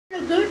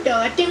Good though.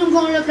 I think I'm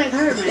gonna look like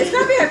her, man. It's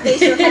probably her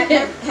facial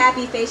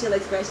happy facial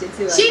expression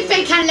too. She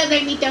fake kind of look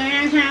like me though.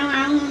 I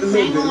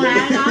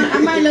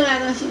might look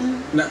like her.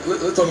 Now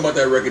let's talk about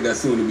that record that's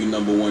soon to be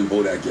 #1,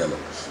 Bodak Yellow.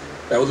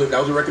 That was a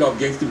record off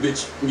Gangsta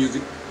Bitch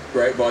Music,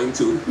 right? Volume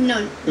 2.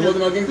 No. It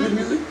wasn't on Gangsta Bitch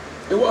Music.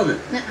 It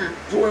wasn't.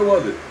 So where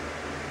was it?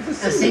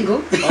 A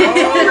single.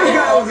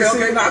 Oh,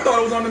 okay. No, I thought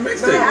it was on the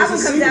mixtape. The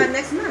album comes out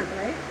next month,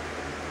 right?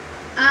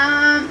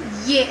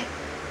 Yeah.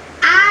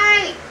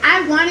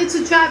 I wanted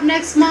to drop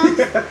next month.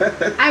 And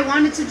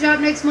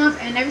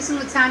every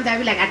single time that I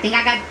be like, I think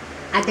I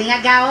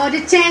got all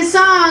the 10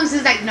 songs.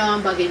 It's like, no,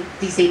 I'm bugging.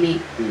 These ain't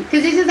me.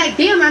 Because it's just like,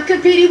 damn, I'm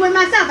competing with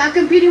myself. I'm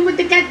competing with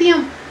the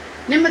goddamn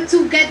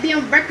 #2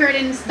 goddamn record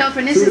and stuff.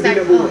 And this is like,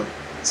 oh,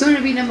 soon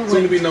to be number 1.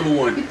 Soon to be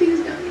 #1. You think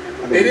it's gonna be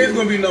 #1? It is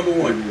gonna be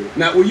 #1.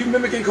 Now, were you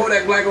mimicking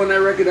Kodak Black on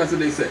that record? That's what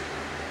they said.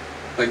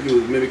 Like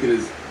you was mimicking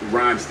his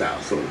rhyme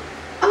style, sort of.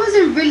 I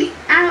wasn't really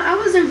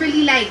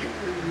like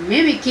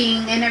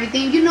mimicking and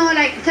everything, you know,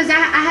 like, because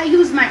I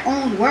use my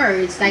own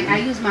words, like I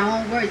use my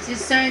own words. There's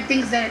certain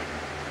things that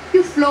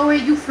you flow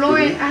it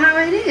how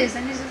it is,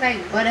 and it's just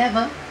like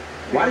whatever.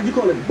 Why did you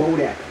call it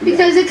Bodak?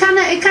 Because it kind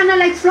of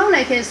like flow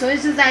like his, so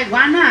it's just like,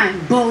 why not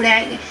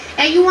Bodak?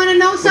 And you want to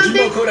know something?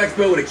 But you know Kodak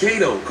spelled with a K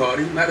though,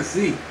 Cardi, not a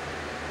C.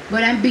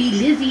 But I'm B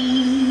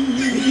Lizzy.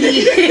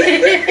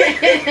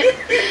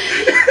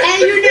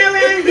 And you know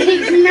what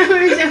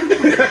I'm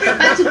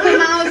about to put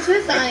my own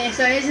twist on it,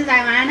 so it's just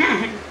like, why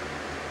not?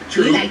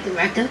 True. You like the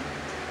record?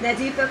 Now,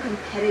 do you feel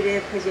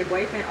competitive because your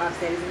boyfriend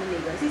Offset is in the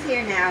Migos? He's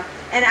here now,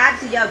 and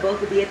obviously y'all both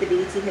will be at the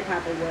BET Hip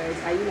Hop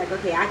Awards. Are you like,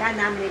 okay, I got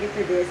nominated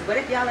for this? What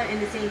if y'all are in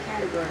the same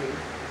category?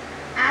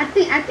 I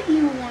think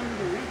he would want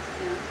the next,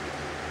 you know?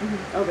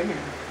 Over him.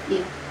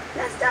 Yeah.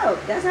 That's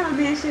dope. That's how a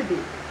man should be.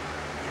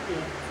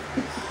 Yeah.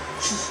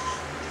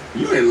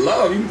 You in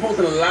love. You been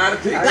posting a lot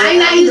of pictures. Like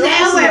now you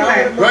down with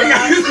her. Right?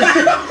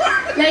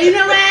 Now you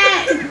know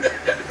what?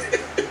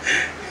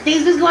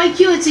 Things was going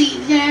cute to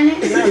you, you know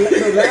what I mean?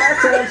 The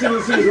last time she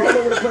was all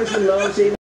over the place with love.